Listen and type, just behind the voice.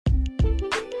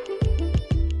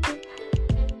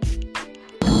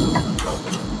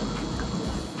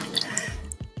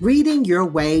Reading Your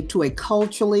Way to a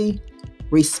Culturally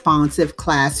Responsive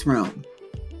Classroom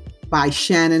by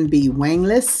Shannon B.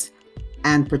 Wanglis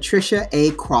and Patricia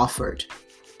A. Crawford.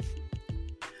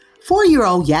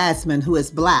 4-year-old Yasmin, who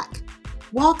is Black,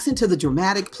 walks into the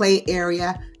dramatic play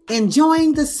area,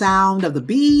 enjoying the sound of the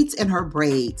beads in her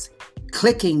braids,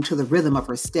 clicking to the rhythm of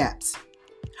her steps.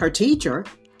 Her teacher,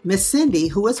 Miss Cindy,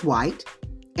 who is white,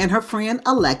 and her friend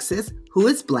Alexis, who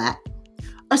is Black,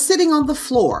 are sitting on the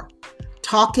floor,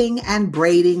 talking and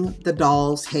braiding the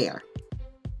doll's hair.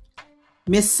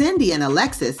 Miss Cindy and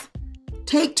Alexis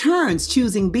take turns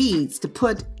choosing beads to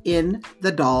put in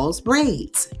the doll's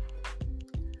braids.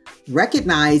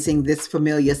 Recognizing this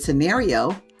familiar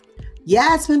scenario,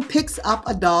 Yasmin picks up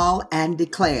a doll and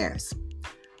declares,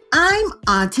 "I'm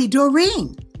Auntie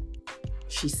Doreen."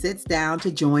 She sits down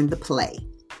to join the play.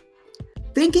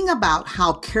 Thinking about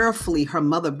how carefully her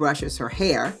mother brushes her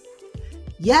hair,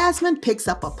 Yasmin picks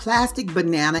up a plastic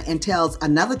banana and tells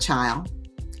another child,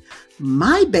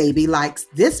 "My baby likes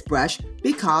this brush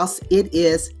because it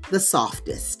is the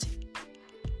softest."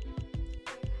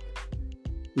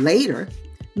 Later,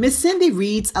 Miss Cindy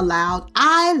reads aloud,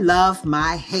 "I love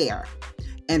my hair,"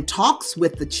 and talks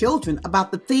with the children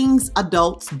about the things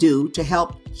adults do to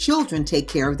help children take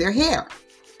care of their hair.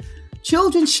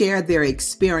 Children share their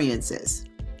experiences.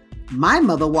 "My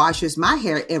mother washes my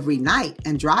hair every night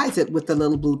and dries it with a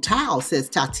little blue towel," says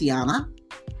Tatiana.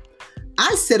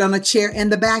 "I sit on a chair in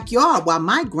the backyard while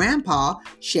my grandpa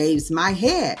shaves my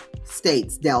head,"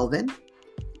 states Delvin.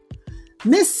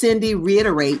 Miss Cindy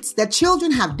reiterates that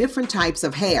children have different types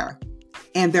of hair,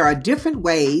 and there are different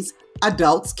ways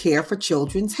adults care for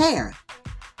children's hair.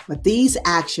 But these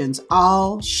actions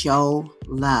all show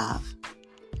love.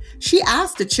 She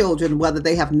asked the children whether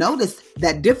they have noticed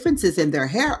that differences in their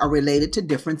hair are related to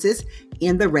differences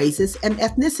in the races and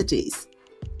ethnicities.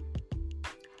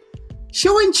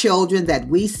 Showing children that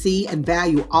we see and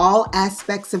value all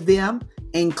aspects of them,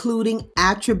 including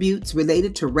attributes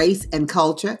related to race and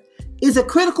culture, is a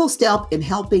critical step in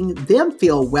helping them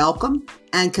feel welcome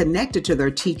and connected to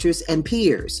their teachers and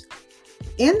peers.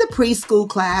 In the preschool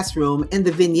classroom, in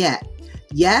the vignette,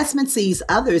 Yasmin sees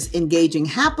others engaging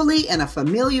happily in a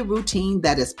familiar routine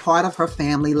that is part of her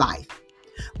family life.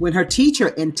 When her teacher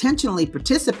intentionally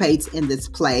participates in this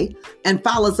play and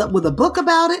follows up with a book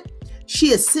about it,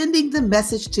 she is sending the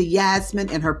message to Yasmin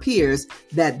and her peers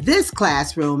that this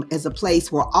classroom is a place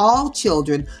where all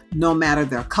children, no matter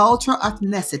their culture or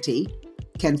ethnicity,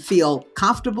 can feel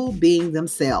comfortable being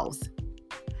themselves.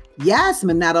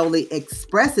 Yasmin not only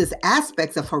expresses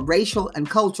aspects of her racial and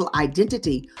cultural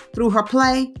identity through her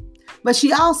play, but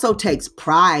she also takes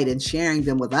pride in sharing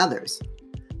them with others.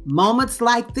 Moments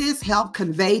like this help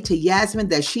convey to Yasmin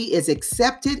that she is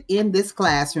accepted in this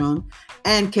classroom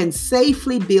and can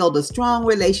safely build a strong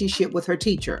relationship with her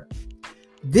teacher.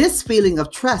 This feeling of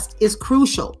trust is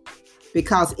crucial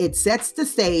because it sets the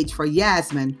stage for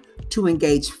Yasmin to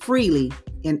engage freely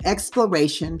in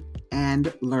exploration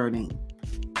and learning.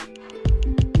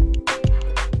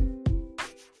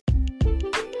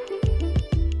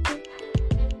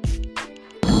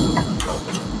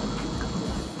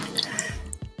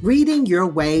 Reading Your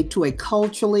Way to a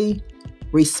Culturally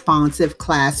Responsive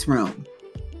Classroom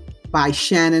by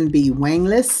Shannon B.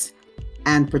 Wanglis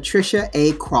and Patricia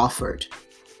A. Crawford.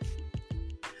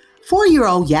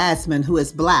 4-year-old Yasmin, who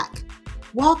is Black,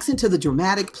 walks into the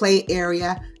dramatic play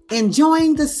area,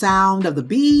 enjoying the sound of the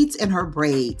beads in her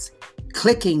braids,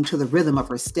 clicking to the rhythm of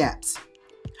her steps.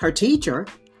 Her teacher,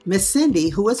 Miss Cindy,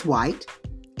 who is white,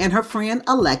 and her friend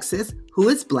Alexis, who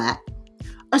is Black,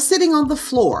 are sitting on the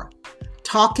floor,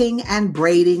 talking and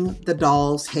braiding the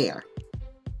doll's hair.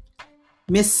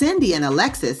 Miss Cindy and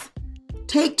Alexis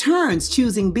take turns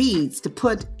choosing beads to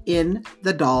put in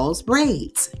the doll's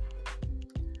braids.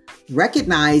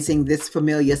 Recognizing this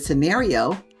familiar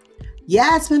scenario,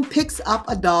 Yasmin picks up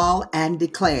a doll and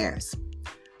declares,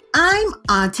 "I'm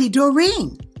Auntie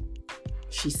Doreen."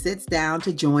 She sits down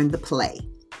to join the play.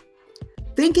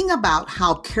 Thinking about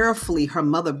how carefully her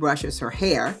mother brushes her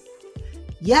hair,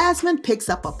 Yasmin picks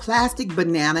up a plastic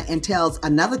banana and tells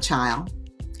another child,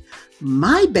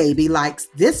 "My baby likes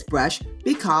this brush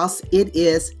because it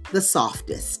is the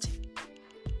softest."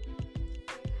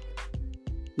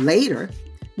 Later,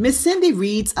 Miss Cindy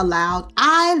reads aloud,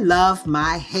 "I love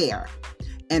my hair,"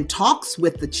 and talks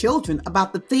with the children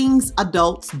about the things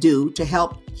adults do to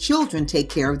help children take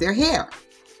care of their hair.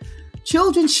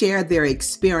 Children share their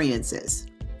experiences.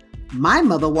 "My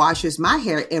mother washes my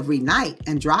hair every night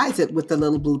and dries it with a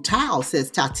little blue towel,"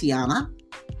 says Tatiana.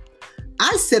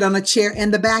 "I sit on a chair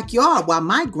in the backyard while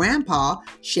my grandpa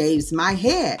shaves my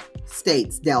head,"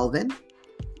 states Delvin.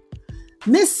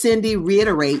 Miss Cindy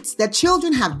reiterates that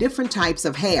children have different types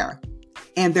of hair,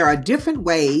 and there are different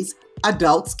ways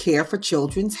adults care for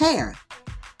children's hair.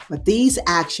 But these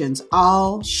actions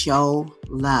all show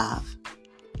love.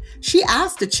 She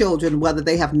asked the children whether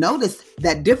they have noticed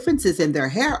that differences in their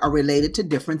hair are related to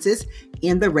differences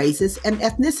in the races and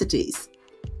ethnicities.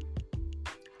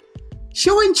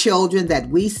 Showing children that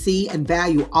we see and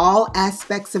value all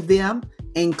aspects of them,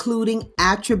 including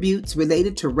attributes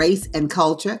related to race and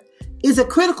culture, is a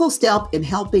critical step in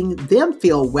helping them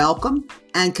feel welcome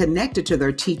and connected to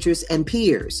their teachers and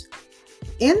peers.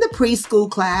 In the preschool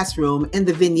classroom in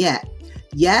the vignette,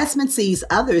 Yasmin sees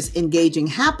others engaging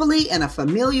happily in a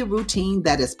familiar routine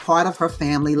that is part of her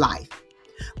family life.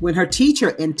 When her teacher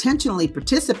intentionally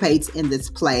participates in this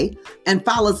play and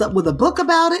follows up with a book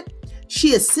about it,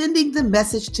 she is sending the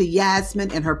message to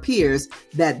Yasmin and her peers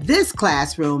that this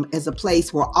classroom is a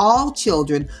place where all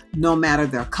children, no matter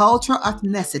their culture or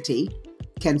ethnicity,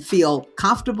 can feel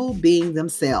comfortable being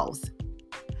themselves.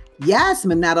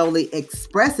 Yasmin not only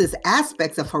expresses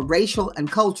aspects of her racial and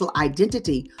cultural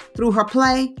identity through her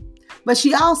play, but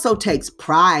she also takes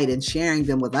pride in sharing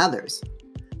them with others.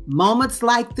 Moments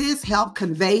like this help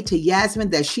convey to Yasmin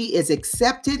that she is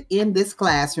accepted in this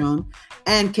classroom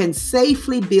and can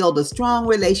safely build a strong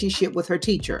relationship with her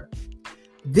teacher.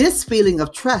 This feeling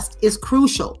of trust is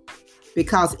crucial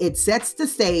because it sets the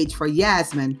stage for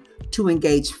Yasmin to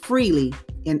engage freely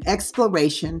in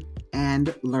exploration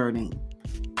and learning.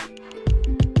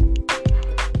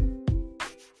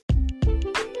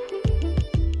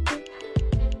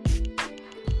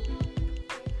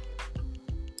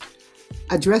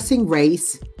 Addressing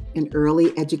race in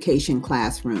early education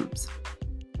classrooms.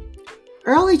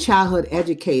 Early childhood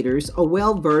educators are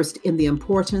well versed in the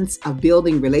importance of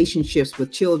building relationships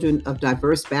with children of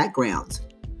diverse backgrounds,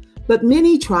 but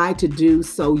many try to do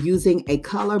so using a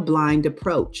colorblind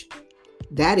approach.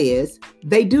 That is,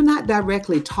 they do not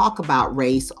directly talk about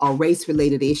race or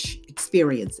race-related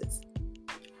experiences.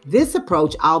 This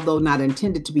approach, although not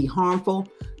intended to be harmful,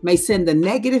 may send the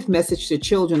negative message to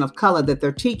children of color that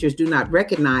their teachers do not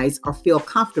recognize or feel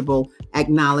comfortable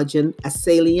acknowledging a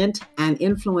salient and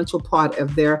influential part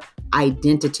of their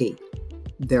identity,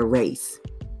 their race.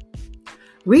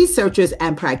 Researchers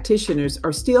and practitioners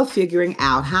are still figuring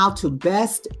out how to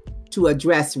best to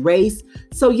address race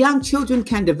so young children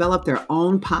can develop their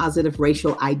own positive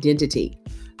racial identity,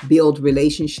 build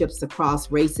relationships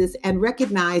across races, and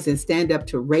recognize and stand up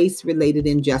to race-related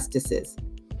injustices.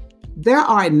 There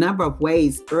are a number of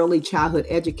ways early childhood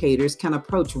educators can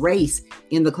approach race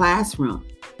in the classroom.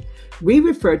 We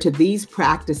refer to these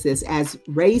practices as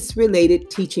race-related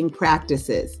teaching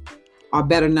practices, or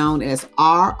better known as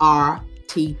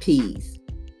RRTPs.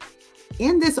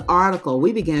 In this article,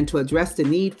 we began to address the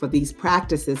need for these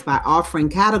practices by offering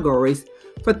categories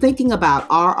for thinking about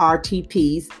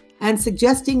RRTPs and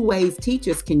suggesting ways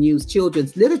teachers can use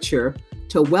children's literature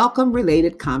to welcome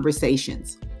related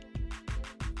conversations.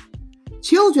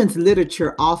 Children's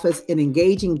literature offers an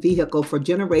engaging vehicle for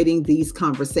generating these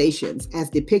conversations,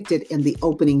 as depicted in the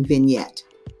opening vignette.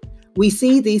 We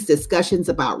see these discussions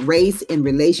about race in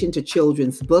relation to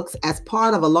children's books as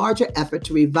part of a larger effort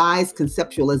to revise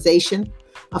conceptualization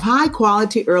of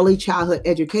high-quality early childhood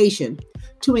education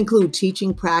to include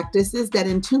teaching practices that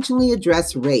intentionally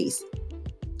address race.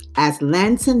 As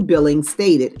Lanson Billings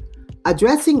stated,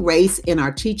 addressing race in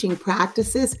our teaching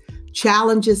practices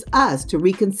challenges us to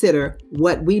reconsider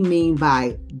what we mean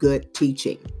by good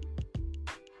teaching.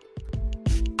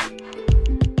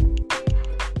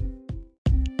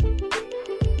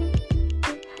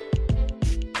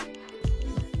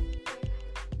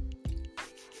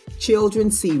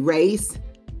 Children see race,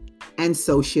 and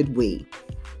so should we.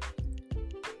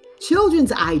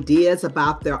 Children's ideas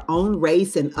about their own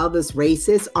race and others'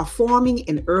 races are forming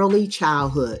in early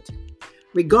childhood.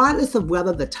 Regardless of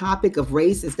whether the topic of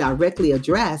race is directly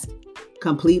addressed,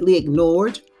 completely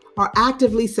ignored, or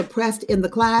actively suppressed in the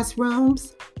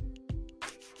classrooms,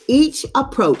 each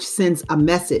approach sends a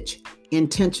message,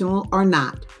 intentional or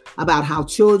not, about how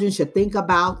children should think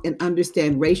about and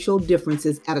understand racial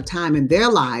differences at a time in their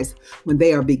lives when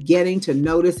they are beginning to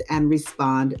notice and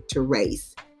respond to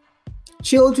race.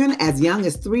 Children as young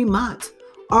as 3 months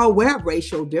are aware of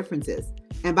racial differences,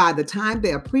 and by the time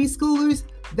they are preschoolers,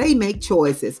 they make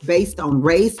choices based on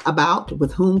race about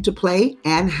with whom to play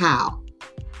and how.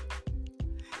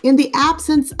 In the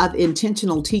absence of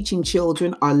intentional teaching,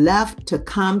 children are left to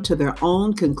come to their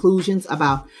own conclusions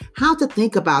about how to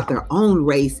think about their own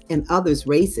race and others'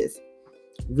 races.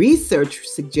 Research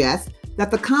suggests that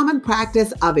the common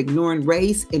practice of ignoring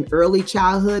race in early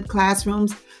childhood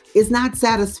classrooms is not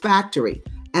satisfactory,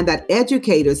 and that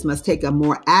educators must take a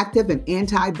more active and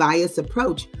anti-bias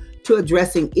approach to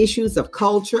addressing issues of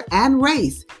culture and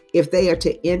race if they are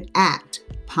to enact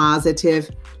positive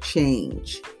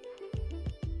change.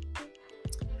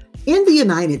 In the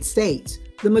United States,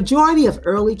 the majority of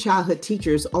early childhood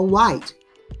teachers are white.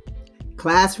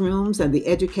 Classrooms and the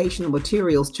educational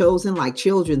materials chosen, like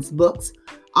children's books,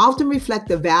 often reflect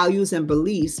the values and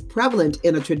beliefs prevalent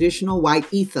in a traditional white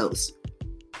ethos.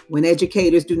 When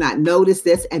educators do not notice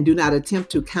this and do not attempt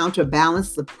to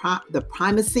counterbalance the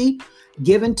primacy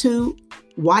given to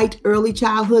white early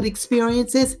childhood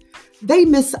experiences, they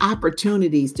miss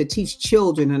opportunities to teach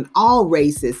children in all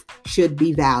races should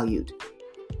be valued.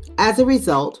 As a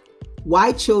result,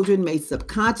 white children may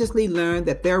subconsciously learn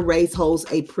that their race holds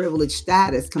a privileged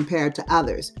status compared to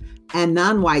others, and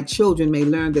non-white children may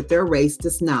learn that their race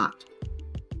does not.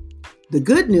 The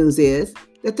good news is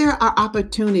that there are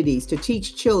opportunities to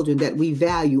teach children that we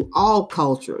value all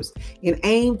cultures and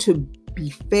aim to be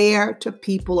fair to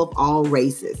people of all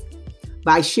races.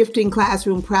 By shifting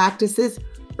classroom practices,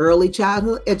 early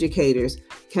childhood educators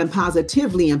can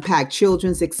positively impact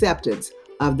children's acceptance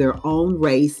of their own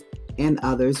race and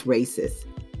others' races.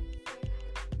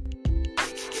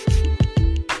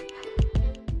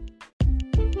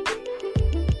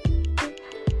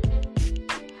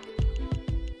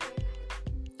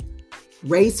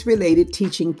 Race-related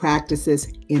teaching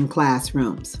practices in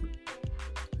classrooms.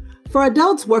 For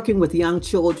adults working with young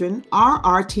children,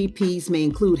 RRTPs may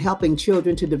include helping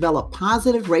children to develop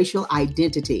positive racial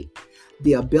identity,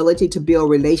 the ability to build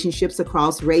relationships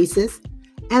across races,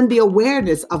 and the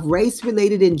awareness of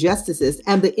race-related injustices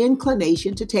and the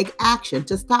inclination to take action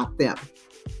to stop them.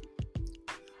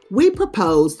 We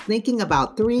propose thinking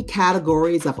about 3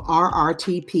 categories of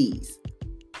RRTPs: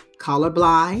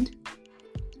 colorblind,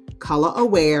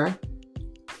 color-aware,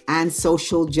 and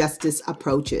social justice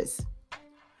approaches.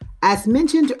 As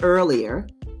mentioned earlier,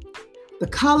 the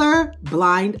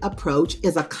color-blind approach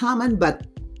is a common but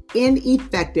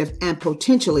ineffective and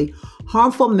potentially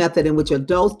harmful method in which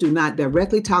adults do not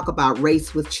directly talk about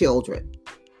race with children.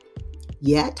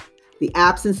 Yet, the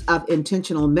absence of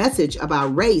intentional message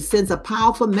about race sends a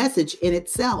powerful message in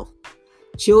itself.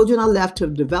 Children are left to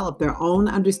develop their own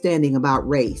understanding about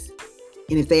race,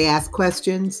 and if they ask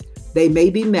questions, they may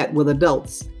be met with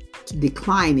adults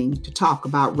declining to talk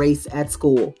about race at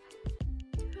school.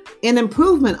 An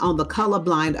improvement on the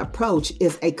colorblind approach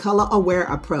is a color-aware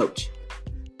approach.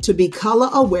 To be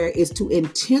color-aware is to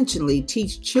intentionally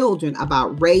teach children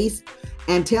about race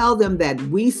and tell them that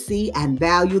we see and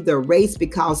value their race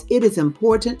because it is an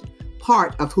important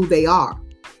part of who they are.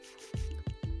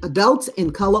 Adults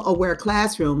in color-aware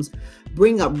classrooms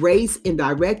bring up race in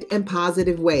direct and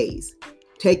positive ways,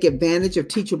 take advantage of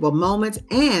teachable moments,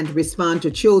 and respond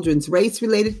to children's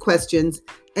race-related questions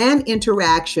and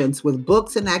interactions with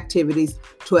books and activities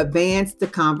to advance the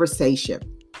conversation.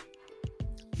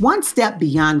 One step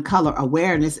beyond color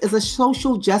awareness is a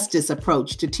social justice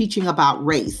approach to teaching about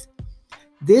race.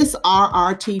 This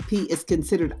RRTP is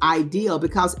considered ideal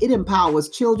because it empowers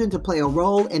children to play a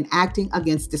role in acting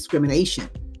against discrimination.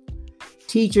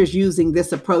 Teachers using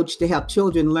this approach to help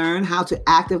children learn how to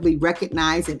actively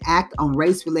recognize and act on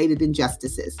race-related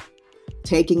injustices.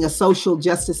 Taking a social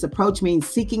justice approach means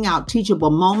seeking out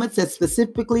teachable moments that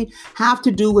specifically have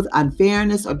to do with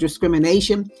unfairness or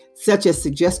discrimination, such as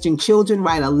suggesting children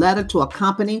write a letter to a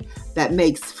company that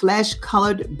makes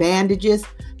flesh-colored bandages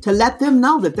to let them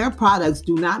know that their products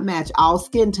do not match all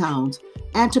skin tones,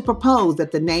 and to propose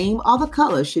that the name or the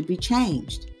color should be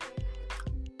changed.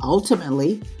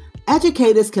 Ultimately,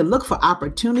 educators can look for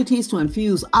opportunities to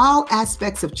infuse all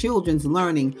aspects of children's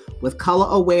learning with color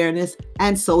awareness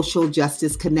and social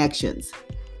justice connections.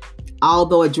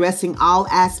 Although addressing all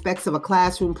aspects of a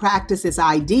classroom practice is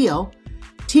ideal,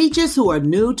 teachers who are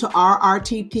new to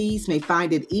RRTPs may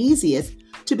find it easiest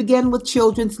to begin with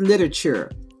children's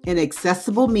literature, an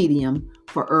accessible medium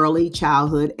for early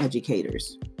childhood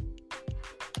educators.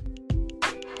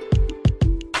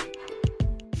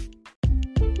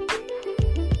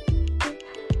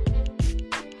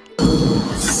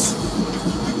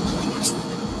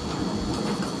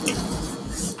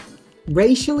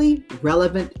 Racially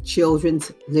relevant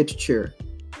children's literature.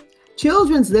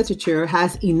 Children's literature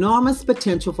has enormous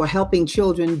potential for helping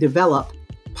children develop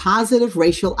positive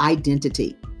racial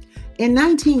identity. In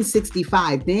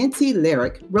 1965, Nancy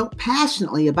Lyric wrote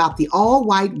passionately about the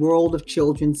all-white world of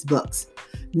children's books,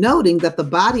 noting that the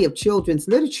body of children's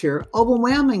literature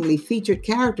overwhelmingly featured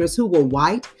characters who were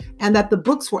white and that the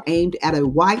books were aimed at a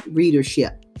white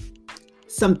readership.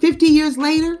 Some 50 years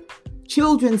later,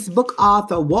 children's book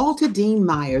author Walter Dean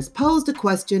Myers posed a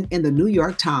question in the New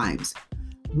York Times.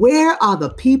 Where are the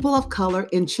people of color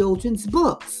in children's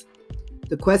books?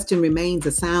 The question remains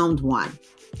a sound one.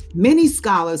 Many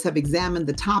scholars have examined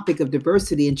the topic of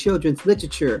diversity in children's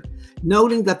literature,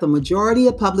 noting that the majority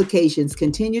of publications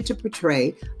continue to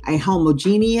portray a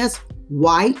homogeneous,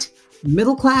 white,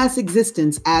 middle-class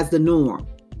existence as the norm.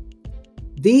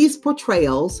 These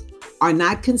portrayals are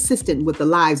not consistent with the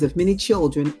lives of many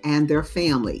children and their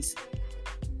families.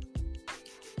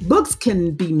 Books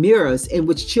can be mirrors in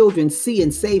which children see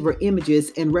and savor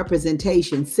images and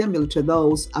representations similar to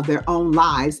those of their own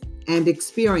lives and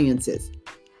experiences.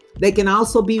 They can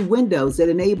also be windows that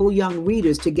enable young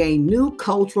readers to gain new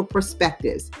cultural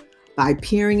perspectives by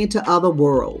peering into other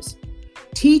worlds.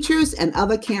 Teachers and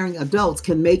other caring adults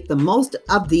can make the most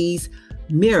of these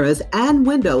mirrors and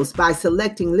windows by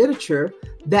selecting literature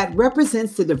that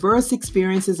represents the diverse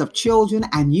experiences of children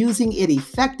and using it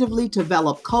effectively to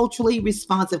develop culturally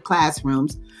responsive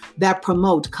classrooms that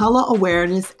promote color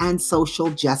awareness and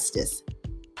social justice.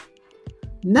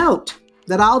 Note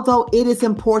that although it is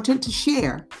important to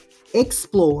share,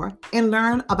 explore, and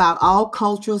learn about all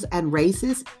cultures and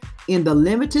races, in the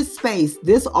limited space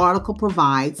this article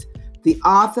provides, the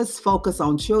authors focus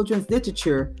on children's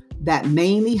literature that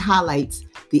mainly highlights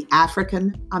the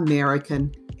African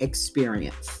American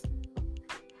experience.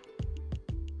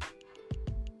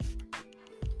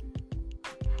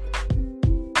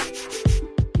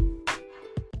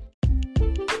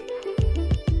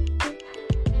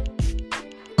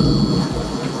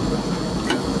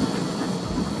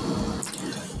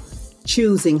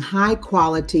 Choosing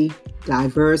high-quality,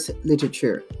 diverse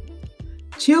literature.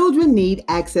 Children need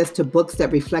access to books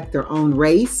that reflect their own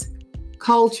race,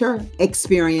 culture,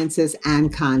 experiences,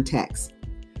 and context.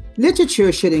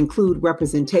 Literature should include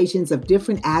representations of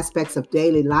different aspects of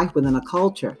daily life within a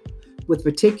culture, with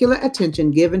particular attention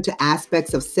given to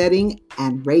aspects of setting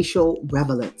and racial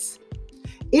relevance.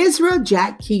 Israel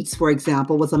Jack Keats, for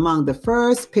example, was among the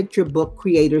first picture book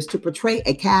creators to portray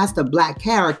a cast of Black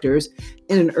characters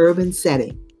in an urban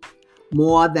setting.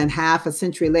 More than half a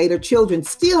century later, children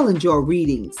still enjoy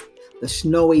readings. The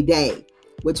Snowy Day,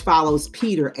 which follows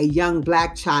Peter, a young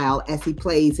Black child, as he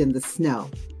plays in the snow.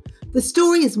 The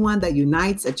story is one that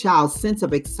unites a child's sense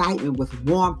of excitement with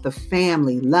warmth of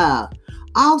family, love,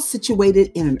 all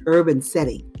situated in an urban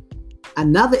setting.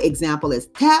 Another example is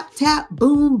Tap, Tap,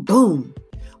 Boom, Boom,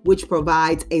 which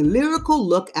provides a lyrical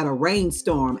look at a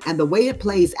rainstorm and the way it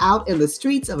plays out in the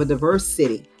streets of a diverse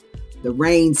city. The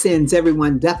rain sends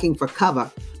everyone ducking for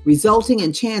cover, resulting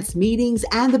in chance meetings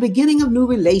and the beginning of new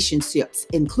relationships,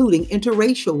 including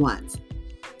interracial ones.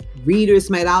 Readers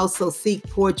might also seek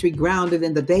poetry grounded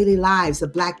in the daily lives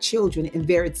of Black children in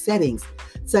varied settings,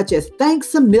 such as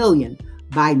Thanks a Million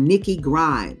by Nikki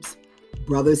Grimes,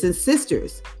 Brothers and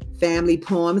Sisters, family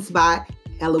poems by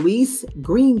Eloise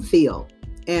Greenfield,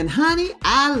 and Honey,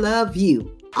 I Love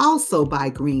You, also by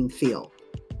Greenfield.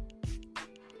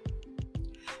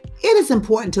 It is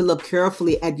important to look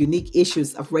carefully at unique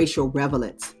issues of racial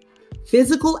relevance.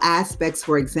 Physical aspects,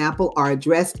 for example, are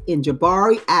addressed in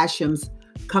Jabari Asham's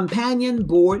companion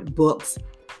board books,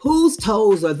 Whose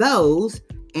Toes Are Those?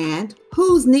 And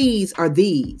Whose Knees Are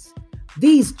These?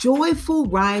 These joyful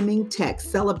rhyming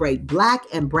texts celebrate Black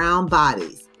and brown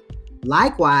bodies.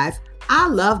 Likewise, I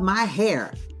Love My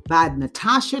Hair by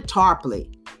Natasha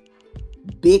Tarpley,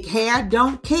 Big Hair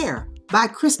Don't Care by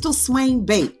Crystal Swain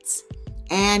Bates,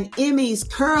 and Emmy's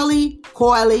Curly,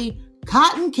 Coily,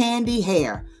 Cotton Candy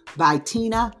Hair by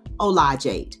Tina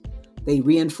Olajade. They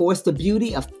reinforce the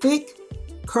beauty of thick,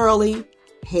 curly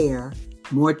hair,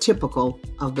 more typical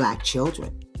of Black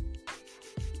children.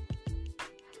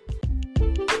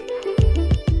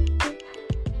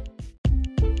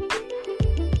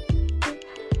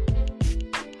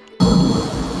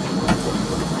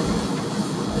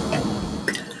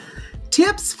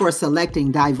 Tips for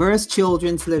selecting diverse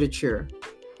children's literature.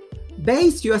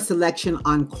 Base your selection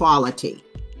on quality.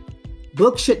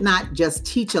 Books should not just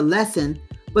teach a lesson,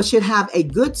 but should have a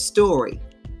good story,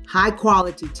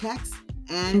 high-quality text,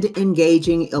 and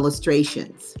engaging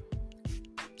illustrations.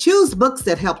 Choose books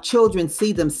that help children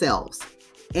see themselves.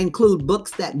 Include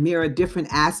books that mirror different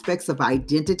aspects of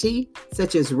identity,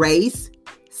 such as race,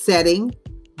 setting,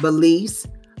 beliefs,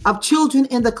 of children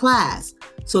in the class,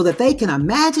 so that they can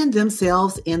imagine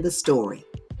themselves in the story.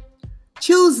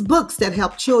 Choose books that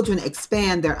help children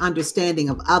expand their understanding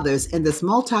of others in this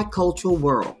multicultural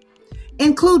world.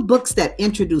 Include books that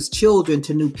introduce children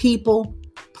to new people,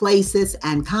 places,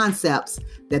 and concepts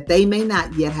that they may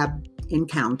not yet have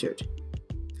encountered.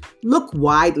 Look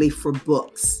widely for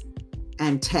books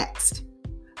and text.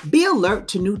 Be alert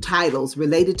to new titles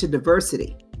related to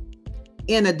diversity.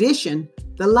 In addition,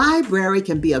 the library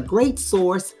can be a great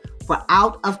source for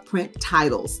out-of-print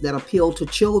titles that appeal to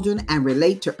children and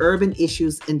relate to urban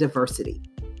issues and diversity.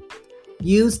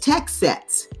 Use text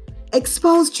sets.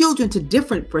 Expose children to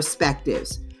different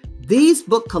perspectives. These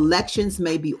book collections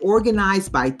may be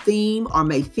organized by theme or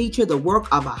may feature the work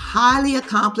of a highly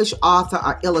accomplished author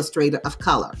or illustrator of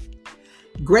color.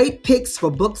 Great picks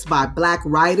for books by Black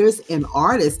writers and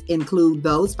artists include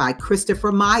those by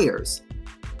Christopher Myers,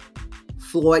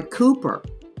 Floyd Cooper,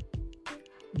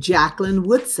 Jacqueline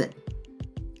Woodson,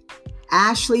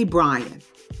 Ashley Bryan,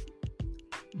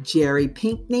 Jerry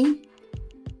Pinkney,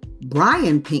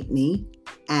 Brian Pinkney,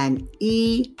 and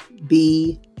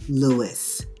E.B.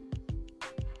 Lewis.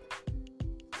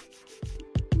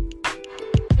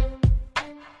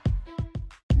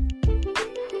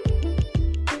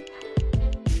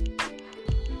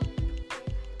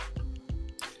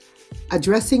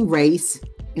 Addressing race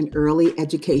in early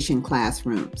education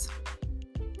classrooms.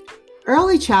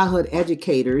 Early childhood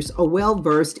educators are well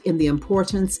versed in the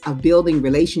importance of building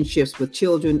relationships with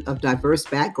children of diverse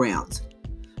backgrounds,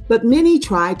 but many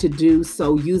try to do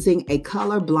so using a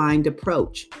colorblind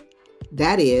approach.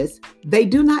 That is, they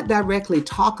do not directly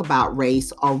talk about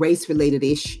race or race-related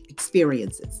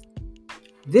experiences.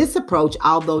 This approach,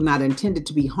 although not intended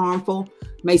to be harmful,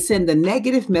 may send a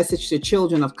negative message to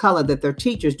children of color that their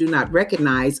teachers do not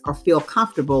recognize or feel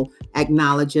comfortable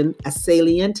acknowledging a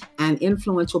salient and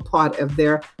influential part of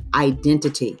their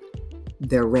identity,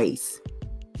 their race.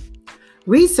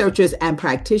 Researchers and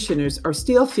practitioners are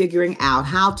still figuring out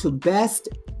how to best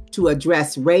to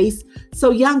address race so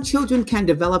young children can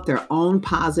develop their own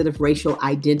positive racial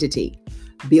identity,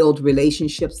 build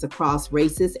relationships across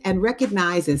races, and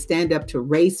recognize and stand up to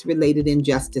race-related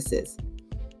injustices.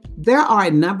 There are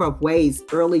a number of ways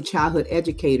early childhood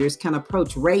educators can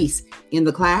approach race in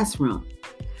the classroom.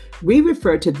 We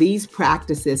refer to these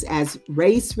practices as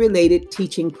race-related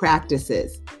teaching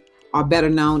practices, or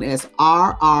better known as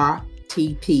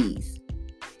RRTPs.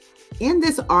 In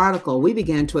this article, we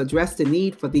began to address the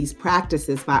need for these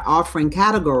practices by offering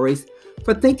categories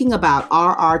for thinking about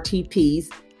RRTPs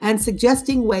and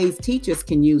suggesting ways teachers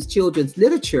can use children's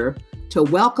literature to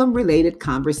welcome related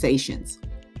conversations.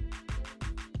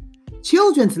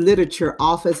 Children's literature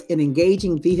offers an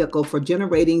engaging vehicle for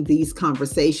generating these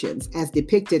conversations, as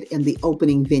depicted in the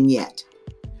opening vignette.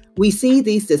 We see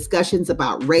these discussions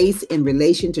about race in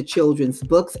relation to children's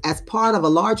books as part of a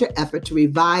larger effort to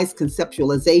revise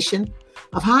conceptualization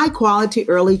of high-quality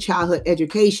early childhood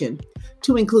education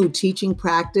to include teaching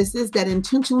practices that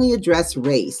intentionally address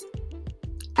race.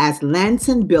 As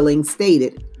Lanson Billings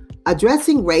stated,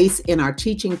 addressing race in our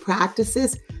teaching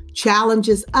practices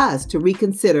challenges us to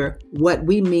reconsider what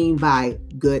we mean by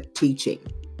good teaching.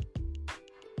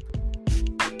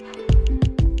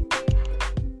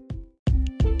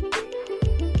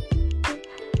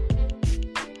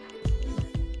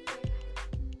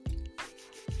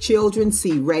 Children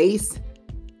see race,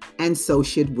 and so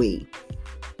should we.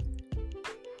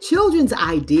 Children's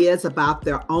ideas about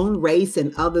their own race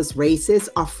and others' races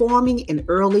are forming in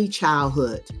early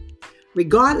childhood.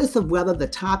 Regardless of whether the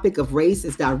topic of race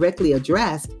is directly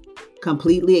addressed,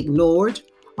 completely ignored,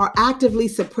 or actively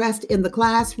suppressed in the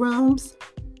classrooms,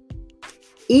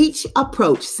 each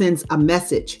approach sends a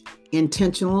message,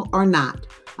 intentional or not,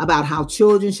 about how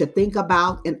children should think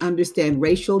about and understand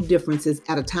racial differences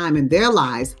at a time in their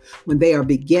lives when they are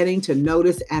beginning to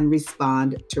notice and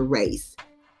respond to race.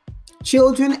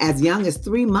 Children as young as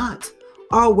 3 months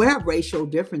are aware of racial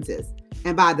differences,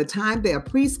 and by the time they are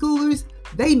preschoolers,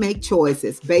 they make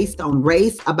choices based on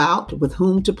race about with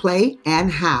whom to play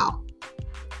and how.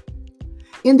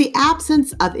 In the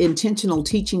absence of intentional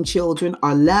teaching, children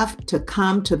are left to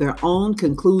come to their own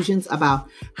conclusions about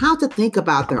how to think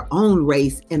about their own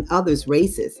race and others'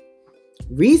 races.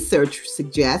 Research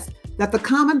suggests that the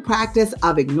common practice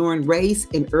of ignoring race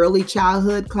in early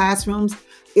childhood classrooms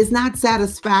is not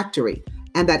satisfactory,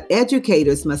 and that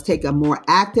educators must take a more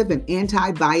active and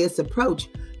anti-bias approach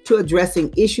to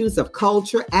addressing issues of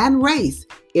culture and race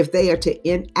if they are to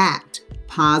enact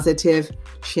positive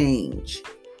change.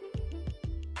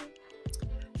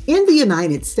 In the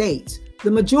United States,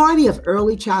 the majority of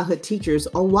early childhood teachers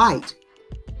are white.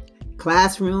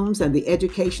 Classrooms and the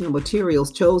educational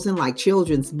materials chosen, like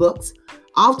children's books,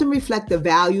 often reflect the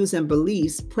values and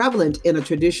beliefs prevalent in a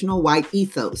traditional white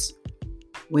ethos.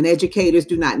 When educators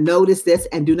do not notice this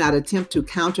and do not attempt to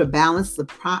counterbalance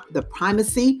the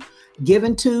primacy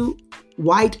given to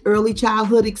white early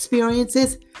childhood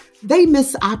experiences, they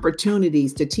miss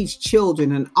opportunities to teach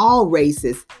children in all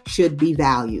races should be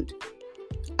valued.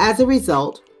 As a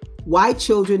result, White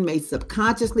children may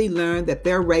subconsciously learn that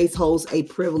their race holds a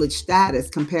privileged status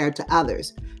compared to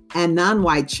others, and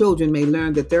non-white children may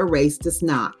learn that their race does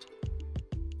not.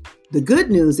 The good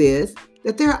news is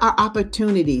that there are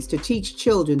opportunities to teach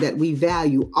children that we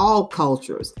value all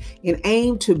cultures and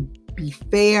aim to be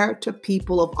fair to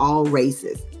people of all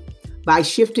races. By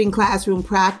shifting classroom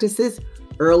practices,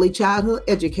 early childhood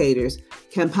educators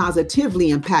can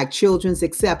positively impact children's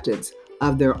acceptance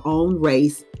of their own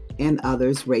race and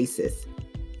others' races.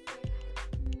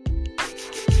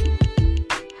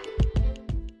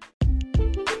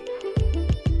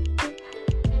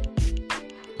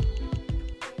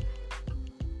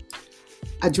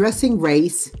 Addressing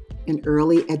race in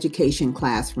early education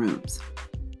classrooms.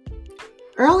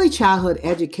 Early childhood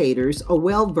educators are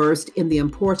well versed in the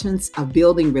importance of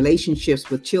building relationships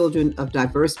with children of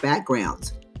diverse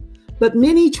backgrounds, but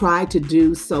many try to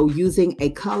do so using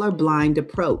a colorblind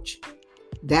approach.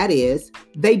 That is,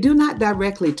 they do not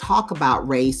directly talk about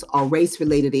race or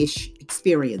race-related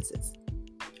experiences.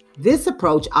 This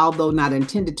approach, although not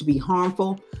intended to be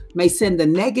harmful, may send a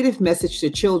negative message to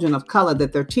children of color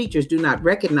that their teachers do not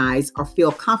recognize or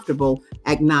feel comfortable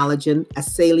acknowledging a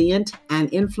salient and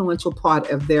influential part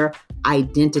of their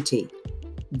identity,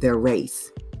 their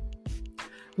race.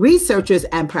 Researchers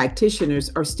and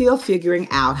practitioners are still figuring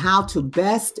out how to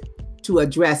best to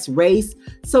address race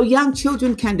so young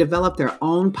children can develop their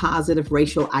own positive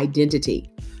racial identity,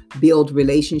 build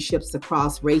relationships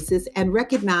across races, and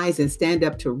recognize and stand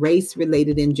up to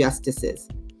race-related injustices.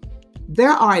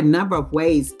 There are a number of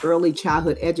ways early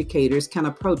childhood educators can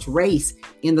approach race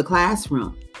in the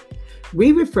classroom.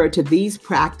 We refer to these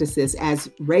practices as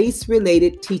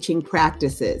race-related teaching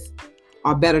practices,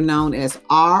 or better known as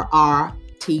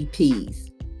RRTPs.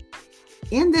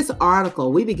 In this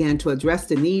article, we began to address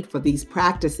the need for these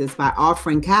practices by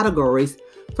offering categories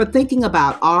for thinking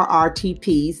about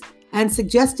RRTPs and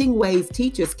suggesting ways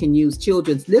teachers can use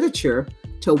children's literature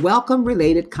to welcome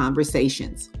related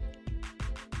conversations.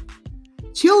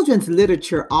 Children's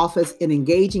literature offers an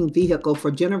engaging vehicle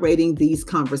for generating these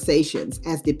conversations,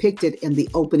 as depicted in the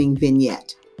opening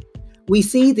vignette. We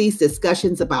see these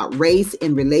discussions about race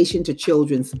in relation to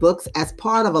children's books as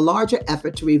part of a larger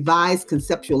effort to revise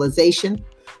conceptualization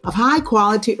of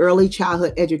high-quality early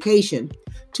childhood education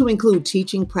to include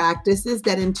teaching practices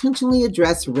that intentionally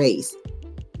address race.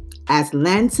 As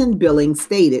Lanson Billings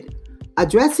stated,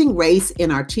 addressing race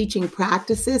in our teaching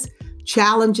practices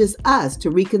challenges us to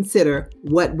reconsider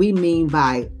what we mean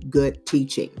by good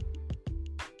teaching.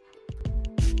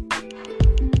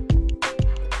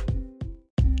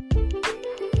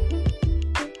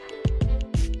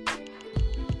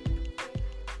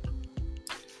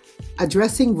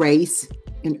 Addressing race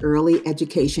in early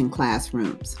education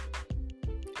classrooms.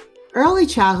 Early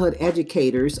childhood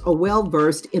educators are well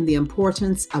versed in the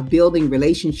importance of building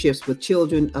relationships with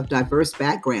children of diverse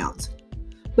backgrounds,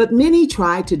 but many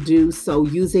try to do so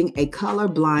using a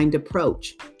colorblind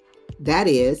approach. That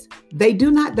is, they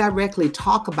do not directly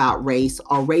talk about race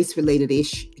or race-related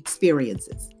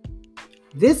experiences.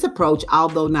 This approach,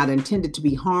 although not intended to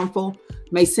be harmful,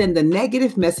 may send a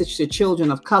negative message to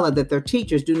children of color that their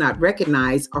teachers do not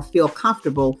recognize or feel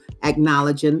comfortable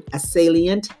acknowledging a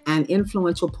salient and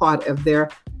influential part of their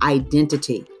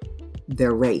identity,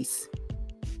 their race.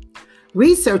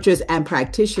 Researchers and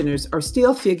practitioners are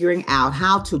still figuring out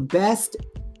how to best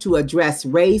to address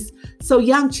race so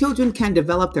young children can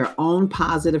develop their own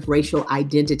positive racial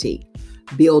identity,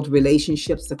 build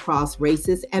relationships across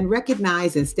races, and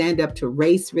recognize and stand up to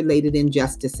race-related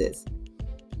injustices.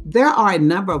 There are a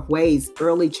number of ways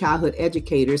early childhood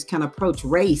educators can approach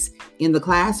race in the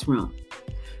classroom.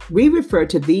 We refer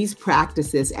to these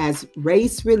practices as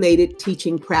race-related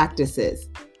teaching practices,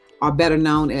 or better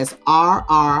known as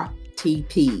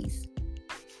RRTPs.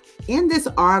 In this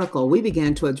article, we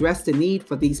began to address the need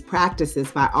for these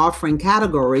practices by offering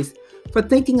categories for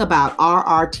thinking about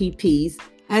RRTPs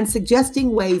and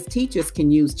suggesting ways teachers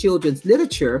can use children's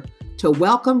literature to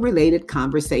welcome related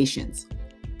conversations.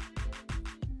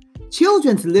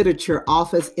 Children's literature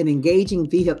offers an engaging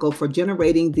vehicle for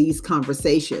generating these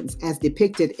conversations, as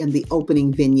depicted in the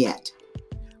opening vignette.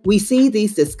 We see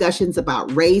these discussions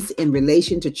about race in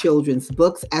relation to children's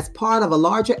books as part of a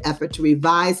larger effort to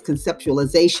revise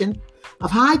conceptualization of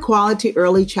high-quality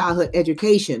early childhood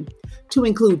education to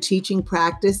include teaching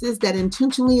practices that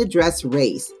intentionally address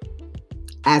race.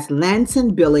 As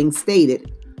Lanson Billings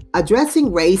stated,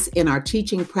 addressing race in our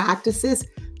teaching practices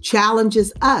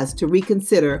challenges us to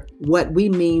reconsider what we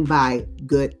mean by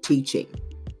good teaching.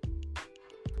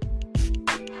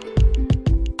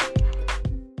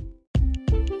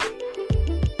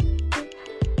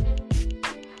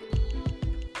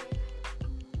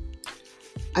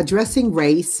 Addressing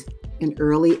race in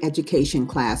early education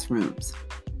classrooms.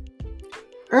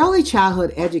 Early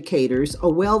childhood educators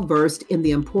are well versed in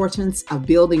the importance of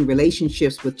building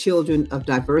relationships with children of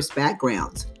diverse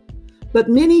backgrounds, but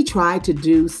many try to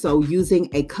do so using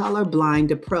a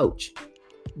colorblind approach.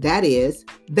 That is,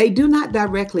 they do not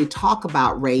directly talk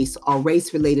about race or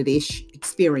race-related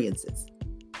experiences.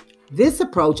 This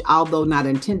approach, although not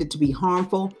intended to be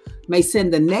harmful, may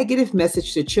send a negative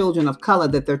message to children of color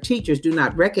that their teachers do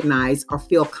not recognize or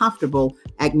feel comfortable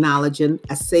acknowledging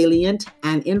a salient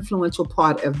and influential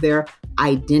part of their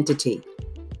identity,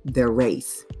 their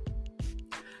race.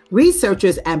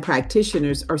 Researchers and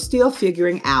practitioners are still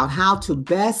figuring out how to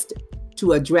best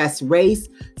to address race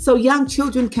so young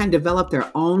children can develop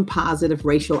their own positive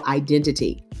racial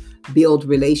identity, build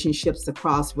relationships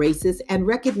across races, and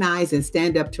recognize and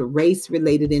stand up to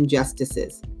race-related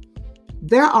injustices.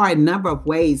 There are a number of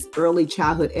ways early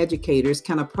childhood educators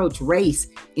can approach race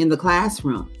in the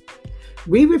classroom.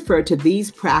 We refer to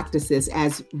these practices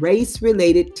as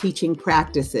race-related teaching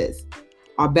practices,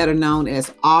 or better known as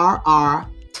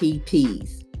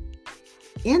RRTPs.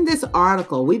 In this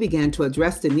article, we began to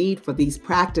address the need for these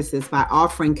practices by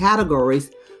offering categories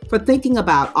for thinking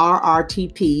about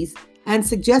RRTPs and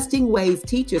suggesting ways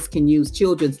teachers can use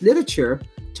children's literature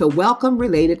to welcome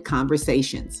related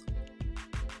conversations.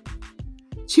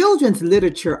 Children's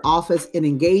literature offers an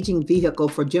engaging vehicle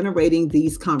for generating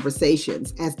these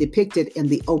conversations, as depicted in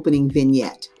the opening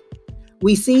vignette.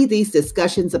 We see these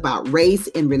discussions about race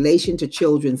in relation to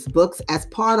children's books as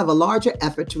part of a larger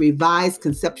effort to revise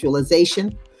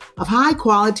conceptualization of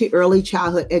high-quality early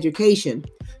childhood education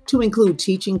to include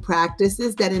teaching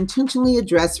practices that intentionally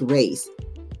address race.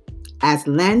 As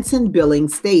Lanson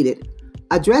Billings stated,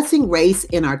 addressing race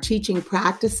in our teaching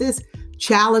practices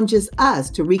challenges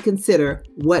us to reconsider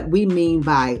what we mean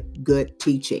by good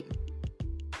teaching.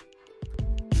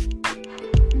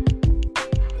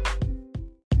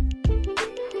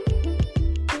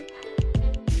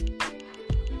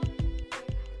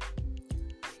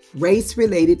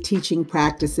 Race-related teaching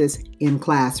practices in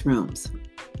classrooms.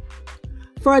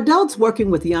 For adults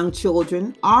working with young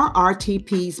children,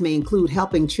 RRTPs may include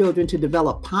helping children to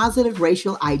develop positive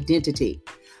racial identity,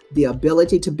 the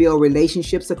ability to build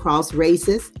relationships across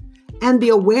races, and the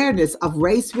awareness of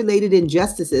race-related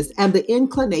injustices and the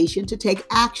inclination to take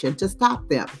action to stop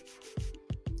them.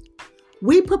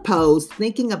 We propose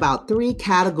thinking about 3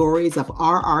 categories of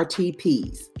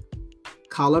RRTPs: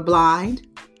 colorblind,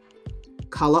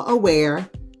 color-aware,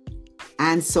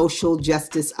 and social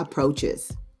justice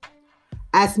approaches.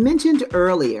 As mentioned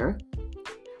earlier,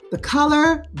 the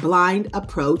color-blind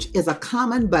approach is a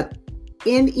common but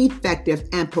ineffective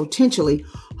and potentially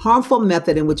harmful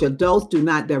method in which adults do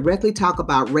not directly talk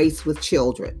about race with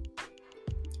children.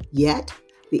 Yet,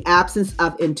 the absence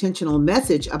of intentional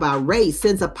message about race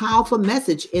sends a powerful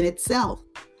message in itself.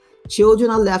 Children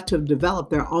are left to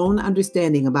develop their own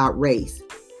understanding about race.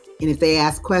 And if they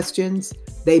ask questions,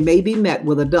 they may be met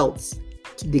with adults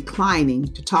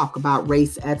declining to talk about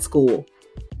race at school.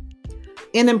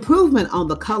 An improvement on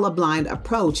the colorblind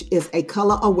approach is a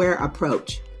color-aware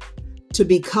approach. To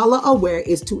be color-aware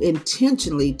is to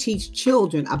intentionally teach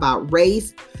children about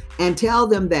race and tell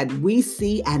them that we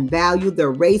see and value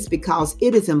their race because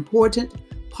it is an important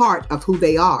part of who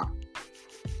they are.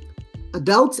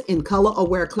 Adults in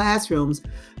color-aware classrooms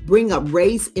bring up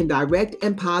race in direct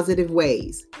and positive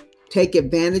ways, take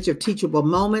advantage of teachable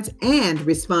moments, and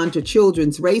respond to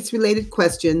children's race-related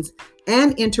questions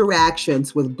and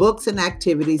interactions with books and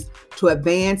activities to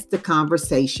advance the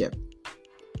conversation.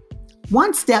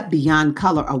 One step beyond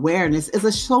color awareness is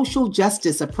a social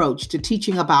justice approach to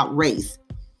teaching about race.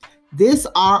 This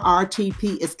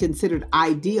RRTP is considered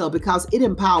ideal because it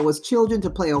empowers children to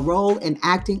play a role in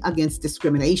acting against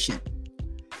discrimination.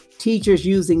 Teachers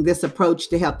using this approach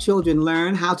to help children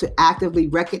learn how to actively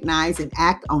recognize and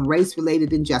act on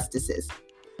race-related injustices.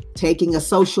 Taking a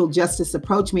social justice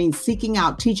approach means seeking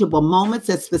out teachable moments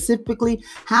that specifically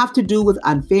have to do with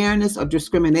unfairness or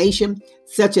discrimination,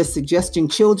 such as suggesting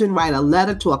children write a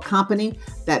letter to a company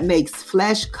that makes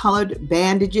flesh-colored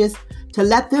bandages to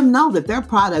let them know that their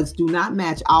products do not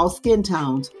match all skin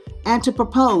tones, and to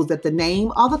propose that the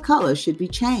name or the color should be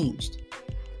changed.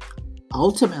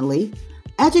 Ultimately,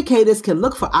 educators can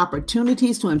look for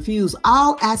opportunities to infuse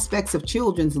all aspects of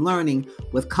children's learning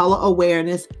with color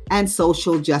awareness and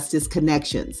social justice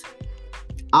connections.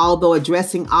 Although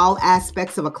addressing all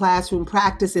aspects of a classroom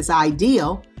practice is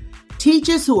ideal,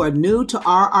 teachers who are new to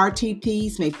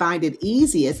RRTPs may find it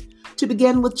easiest to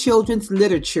begin with children's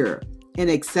literature, an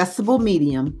accessible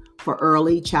medium for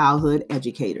early childhood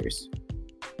educators.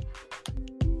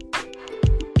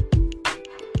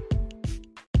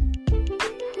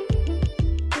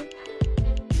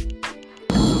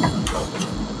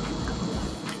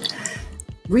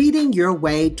 Reading Your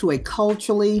Way to a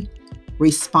Culturally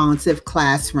Responsive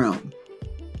Classroom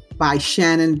by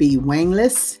Shannon B.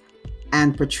 Wanglis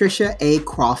and Patricia A.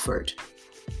 Crawford.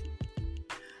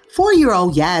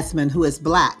 4-year-old Yasmin, who is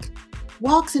Black,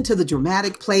 walks into the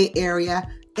dramatic play area,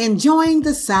 enjoying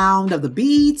the sound of the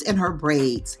beads in her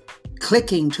braids,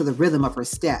 clicking to the rhythm of her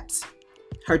steps.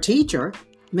 Her teacher,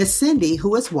 Miss Cindy,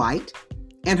 who is white,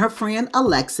 and her friend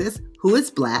Alexis, who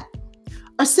is Black,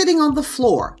 are sitting on the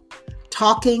floor,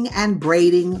 talking and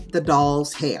braiding the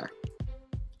doll's hair.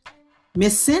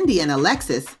 Miss Cindy and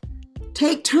Alexis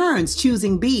take turns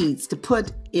choosing beads to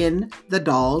put in the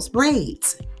doll's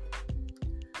braids.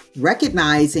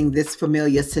 Recognizing this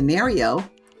familiar scenario,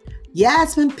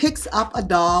 Yasmin picks up a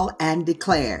doll and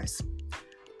declares,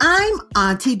 "I'm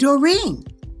Auntie Doreen."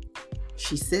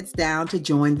 She sits down to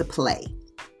join the play.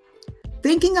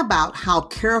 Thinking about how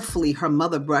carefully her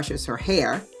mother brushes her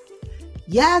hair,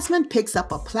 Yasmin picks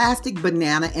up a plastic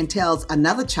banana and tells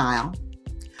another child,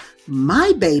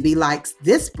 "My baby likes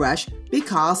this brush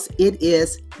because it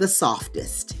is the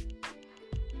softest."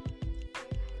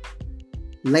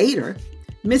 Later,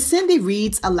 Miss Cindy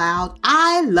reads aloud,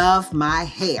 "I love my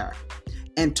hair,"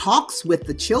 and talks with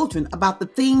the children about the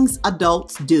things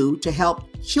adults do to help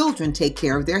children take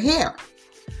care of their hair.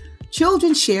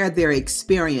 Children share their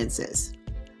experiences.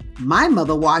 "My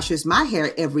mother washes my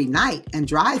hair every night and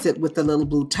dries it with a little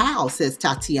blue towel," says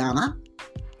Tatiana.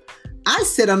 "I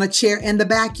sit on a chair in the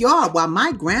backyard while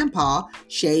my grandpa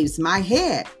shaves my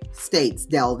head," states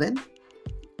Delvin.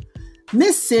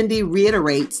 Miss Cindy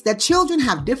reiterates that children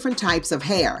have different types of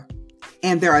hair,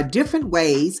 and there are different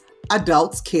ways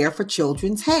adults care for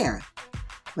children's hair.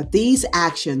 But these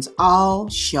actions all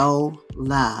show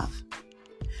love.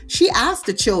 She asked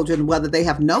the children whether they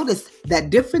have noticed that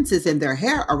differences in their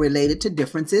hair are related to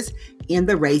differences in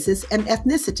the races and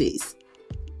ethnicities.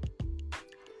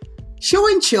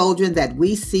 Showing children that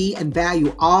we see and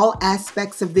value all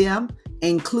aspects of them,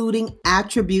 including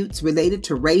attributes related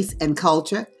to race and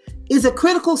culture, is a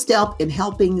critical step in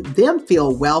helping them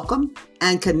feel welcome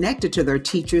and connected to their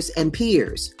teachers and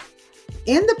peers.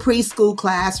 In the preschool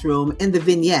classroom, in the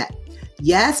vignette,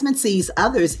 Yasmin sees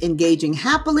others engaging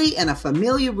happily in a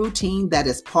familiar routine that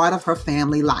is part of her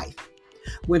family life.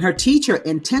 When her teacher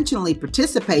intentionally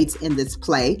participates in this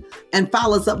play and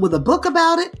follows up with a book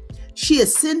about it, she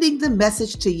is sending the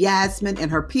message to Yasmin and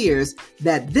her peers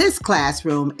that this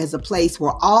classroom is a place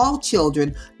where all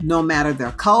children, no matter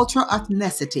their culture or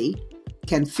ethnicity,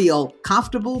 can feel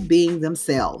comfortable being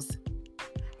themselves.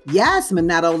 Yasmin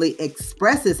not only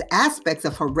expresses aspects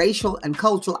of her racial and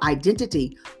cultural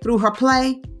identity through her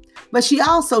play, but she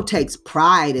also takes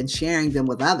pride in sharing them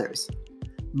with others.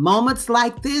 Moments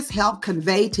like this help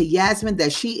convey to Yasmin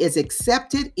that she is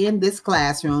accepted in this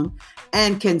classroom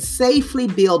and can safely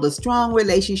build a strong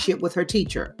relationship with her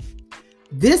teacher.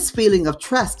 This feeling of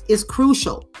trust is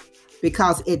crucial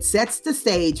because it sets the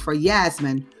stage for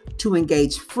Yasmin to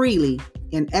engage freely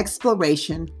in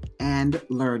exploration and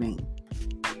learning.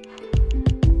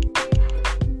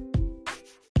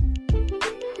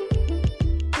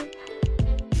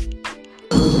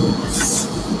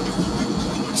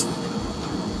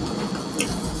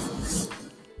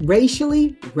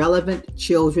 Racially relevant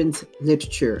children's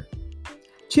literature.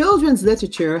 Children's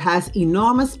literature has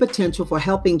enormous potential for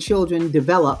helping children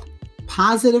develop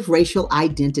positive racial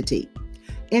identity.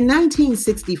 In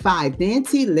 1965,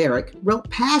 Nancy Lyric wrote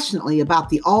passionately about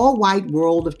the all-white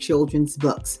world of children's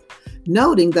books,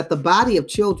 noting that the body of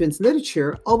children's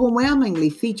literature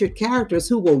overwhelmingly featured characters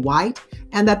who were white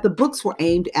and that the books were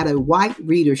aimed at a white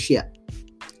readership.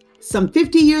 Some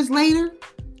 50 years later,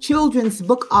 children's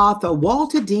book author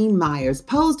Walter Dean Myers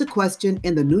posed a question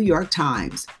in the New York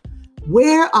Times: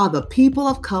 "Where are the people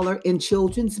of color in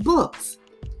children's books?"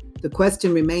 The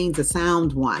question remains a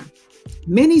sound one.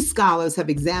 Many scholars have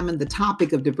examined the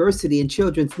topic of diversity in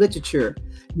children's literature,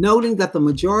 noting that the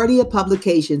majority of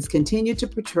publications continue to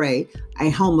portray a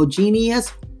homogeneous,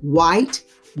 white,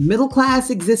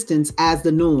 middle-class existence as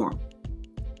the norm.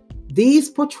 These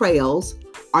portrayals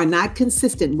are not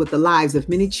consistent with the lives of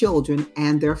many children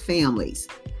and their families.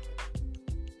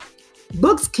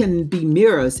 Books can be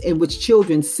mirrors in which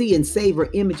children see and savor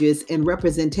images and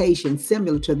representations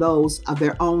similar to those of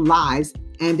their own lives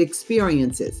and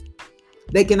experiences.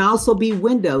 They can also be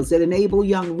windows that enable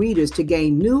young readers to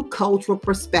gain new cultural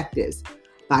perspectives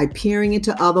by peering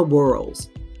into other worlds.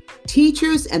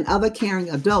 Teachers and other caring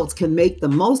adults can make the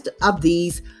most of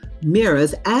these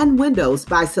mirrors and windows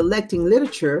by selecting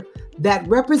literature that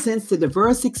represents the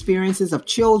diverse experiences of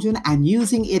children and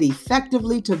using it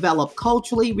effectively to develop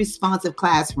culturally responsive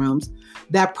classrooms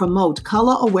that promote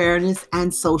color awareness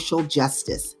and social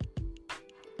justice.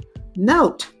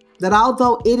 Note that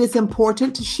although it is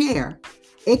important to share,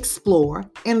 explore,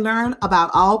 and learn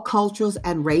about all cultures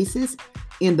and races,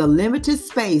 in the limited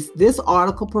space this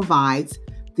article provides,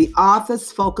 the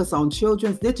authors focus on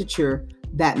children's literature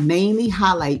that mainly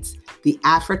highlights the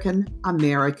African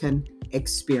American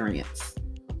experience.